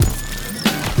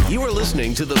You are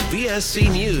listening to the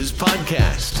VSC News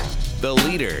Podcast, the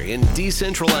leader in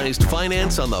decentralized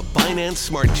finance on the Binance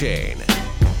Smart Chain.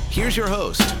 Here's your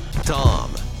host,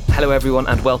 Tom. Hello everyone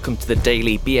and welcome to the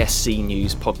daily BSC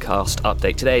News podcast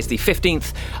update. Today is the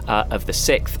 15th of the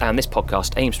 6th and this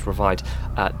podcast aims to provide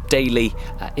daily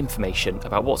information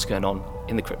about what's going on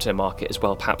in the crypto market as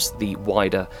well, perhaps the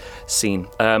wider scene.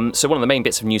 So one of the main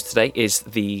bits of news today is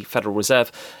the Federal Reserve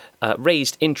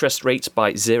raised interest rates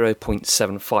by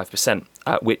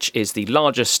 0.75%, which is the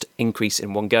largest increase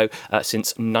in one go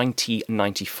since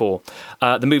 1994.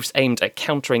 The move's aimed at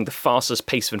countering the fastest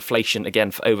pace of inflation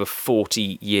again for over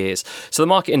 40 years. So the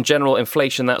market in general,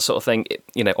 inflation, that sort of thing,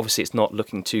 obviously it's not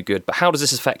looking too good. But how does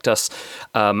this affect us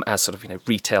as sort of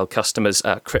retail customers,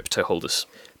 crypto holders?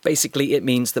 Basically, it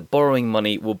means that borrowing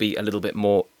money will be a little bit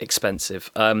more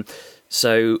expensive.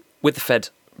 So with the Fed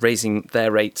raising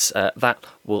their rates, that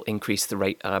will increase the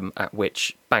rate at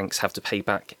which banks have to pay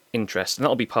back interest, and that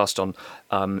will be passed on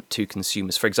to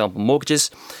consumers. For example,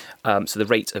 mortgages. So the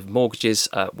rate of mortgages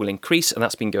will increase, and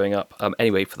that's been going up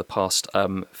anyway for the past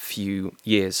few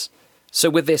years. So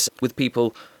with this, with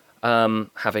people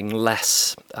having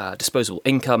less disposable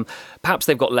income, perhaps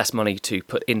they've got less money to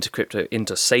put into crypto,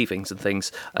 into savings and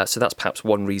things. So that's perhaps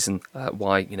one reason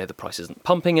why the price isn't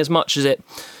pumping as much as it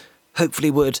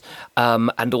hopefully would,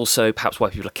 and also perhaps why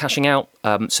people are cashing out,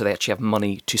 so they actually have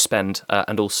money to spend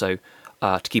and also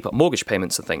to keep up mortgage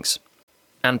payments and things.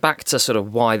 And back to sort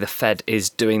of why the Fed is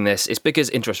doing this, it's because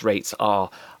interest rates are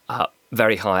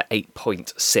very high at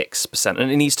 8.6%, and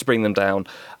it needs to bring them down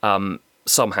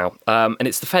somehow. And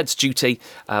it's the Fed's duty,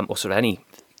 or sort of any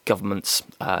government's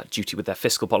duty with their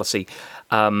fiscal policy,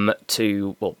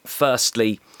 to, well,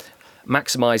 firstly,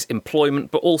 maximise employment,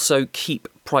 but also keep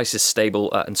prices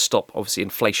stable and stop, obviously,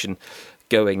 inflation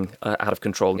going out of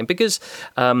control. And because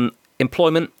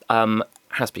employment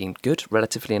has been good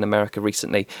relatively in America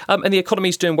recently, and the economy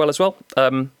is doing well as well.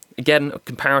 Again,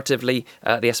 comparatively,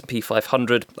 the S&P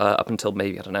 500 up until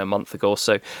maybe, a month ago or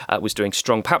so, was doing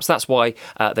strong. Perhaps that's why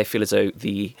they feel as though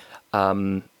the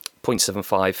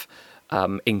 0.75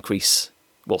 increase,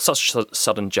 well, such a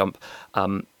sudden jump,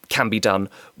 can be done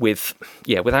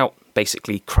without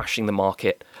basically crashing the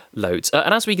market loads.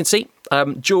 And as we can see,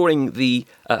 during the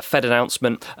Fed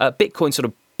announcement, Bitcoin sort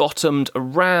of bottomed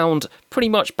around pretty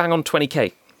much bang on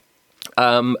 20k.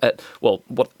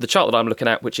 What the chart that I'm looking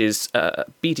at, which is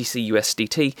BTC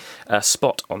USDT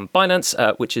spot on Binance,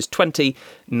 which is 20,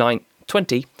 then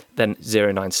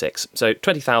 0.96. So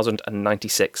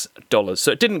 $20,096.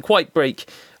 So it didn't quite break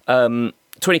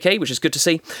 20k, which is good to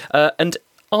see. And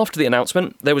after the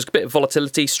announcement, there was a bit of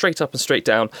volatility, straight up and straight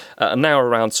down, and now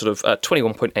around sort of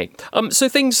 21.8. So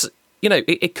things,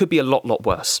 it could be a lot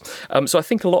worse. So I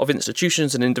think a lot of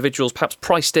institutions and individuals perhaps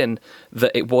priced in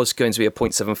that it was going to be a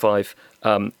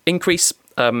 0.75 increase.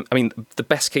 The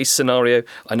best case scenario,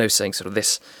 I know saying sort of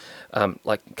this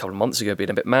like a couple of months ago being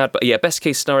a bit mad, but yeah, best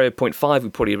case scenario 0.5, we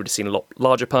probably would have seen a lot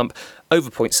larger pump. Over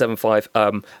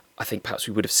 0.75, I think perhaps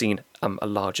we would have seen a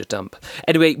larger dump.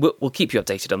 Anyway, we'll keep you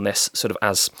updated on this sort of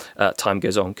as time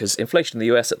goes on, because inflation in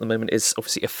the US at the moment is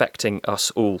obviously affecting us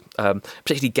all,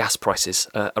 particularly gas prices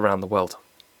around the world.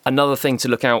 Another thing to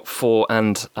look out for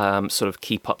and sort of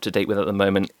keep up to date with at the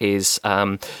moment is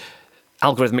algorithmic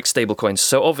stablecoins.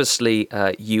 So obviously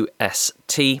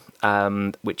UST,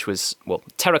 which was,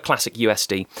 Terra Classic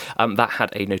USD, that had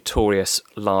a notorious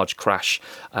large crash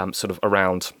sort of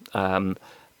around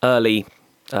early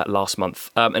last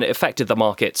month, and it affected the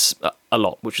markets a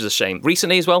lot, which was a shame.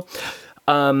 Recently as well,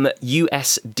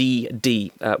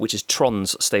 USDD, which is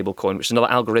Tron's stablecoin, which is another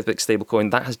algorithmic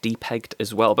stablecoin, that has depegged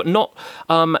as well, but not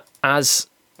as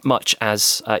much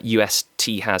as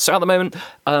UST has. So at the moment,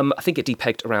 I think it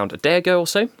depegged around a day ago or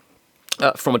so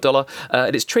from $1.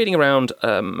 It is trading around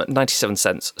 97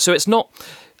 cents. So it's not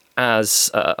as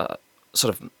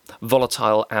sort of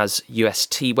volatile as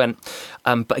UST went,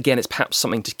 but again, it's perhaps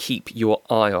something to keep your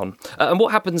eye on. And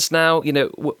what happens now,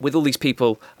 with all these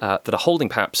people that are holding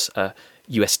perhaps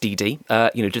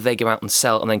USDD, do they go out and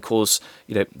sell and then cause,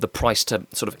 the price to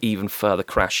sort of even further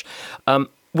crash?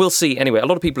 We'll see. Anyway, a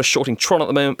lot of people are shorting Tron at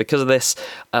the moment because of this.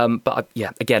 But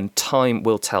again, time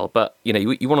will tell. But,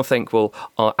 you want to think, well,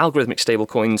 are algorithmic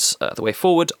stablecoins the way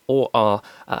forward, or are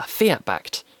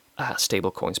fiat-backed stable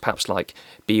coins, perhaps like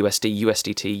BUSD,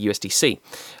 USDT, USDC,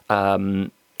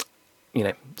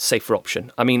 safer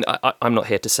option? I mean, I'm not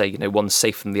here to say, one's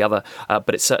safer than the other,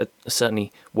 but it's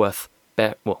certainly worth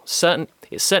it's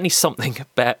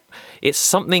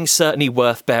something certainly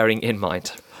worth bearing in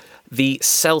mind. the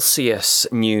Celsius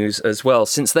news as well.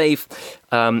 Since they've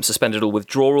suspended all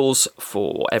withdrawals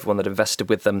for everyone that invested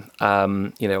with them,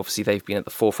 obviously they've been at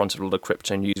the forefront of a lot of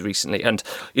crypto news recently. And,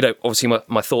 obviously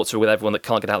my thoughts are with everyone that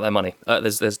can't get out their money.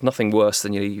 There's nothing worse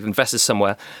than, you've invested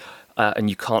somewhere and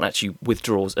you can't actually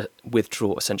withdraw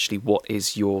essentially what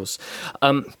is yours.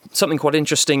 Something quite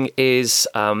interesting is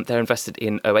they're invested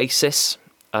in Oasis.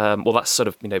 That's sort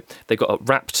of, they've got a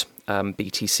wrapped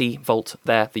BTC vault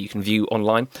there that you can view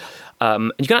online.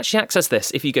 And you can actually access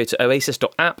this if you go to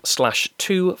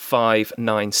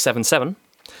oasis.app/25977,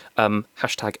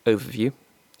 hashtag overview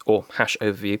or hash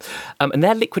overview. And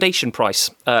their liquidation price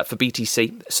for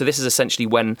BTC, so this is essentially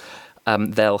when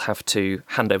they'll have to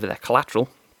hand over their collateral,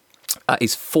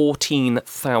 is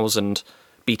 14,000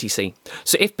 BTC.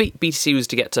 So if BTC was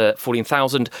to get to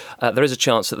 14,000, there is a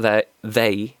chance that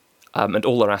they and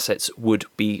all their assets would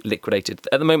be liquidated.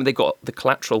 At the moment, they've got the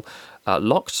collateral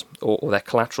locked, or their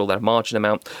collateral, their margin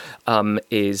amount,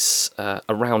 is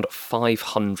around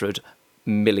 500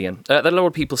 million. There are a lot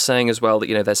of people saying as well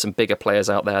that, there's some bigger players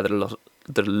out there that are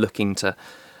looking to,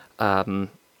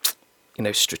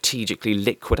 strategically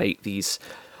liquidate these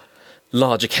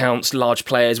large accounts, large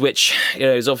players, which,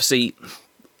 is obviously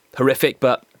horrific,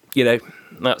 but,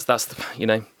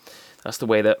 that's the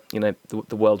way that,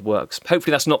 the world works.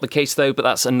 Hopefully that's not the case, though, but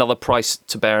that's another price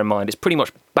to bear in mind. It's pretty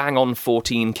much bang on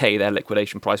 14k, their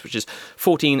liquidation price, which is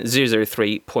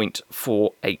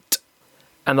 14,003.48.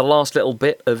 And the last little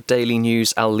bit of daily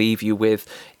news I'll leave you with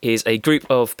is a group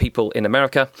of people in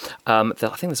America, I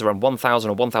think there's around 1,000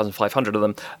 or 1,500 of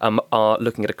them, are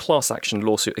looking at a class action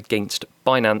lawsuit against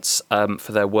Binance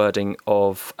for their wording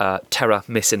of Terra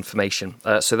misinformation.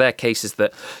 So their case is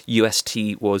that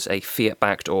UST was a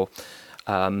fiat-backed or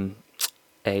a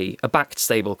backed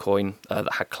stablecoin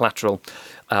that had collateral,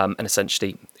 and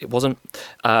essentially it wasn't.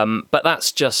 But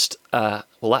that's just,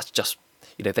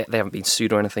 they haven't been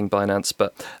sued or anything, Binance,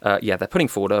 but they're putting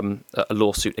forward a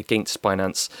lawsuit against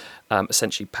Binance,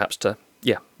 essentially perhaps to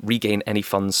regain any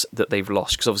funds that they've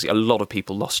lost, because obviously a lot of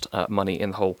people lost money in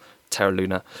the whole Terra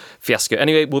Luna fiasco.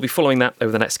 Anyway, we'll be following that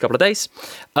over the next couple of days.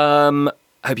 I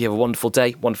hope you have a wonderful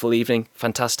day, wonderful evening,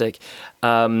 fantastic.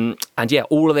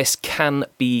 All of this can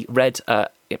be read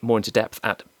more into depth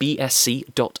at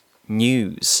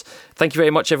bsc.news. Thank you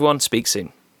very much, everyone. Speak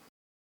soon.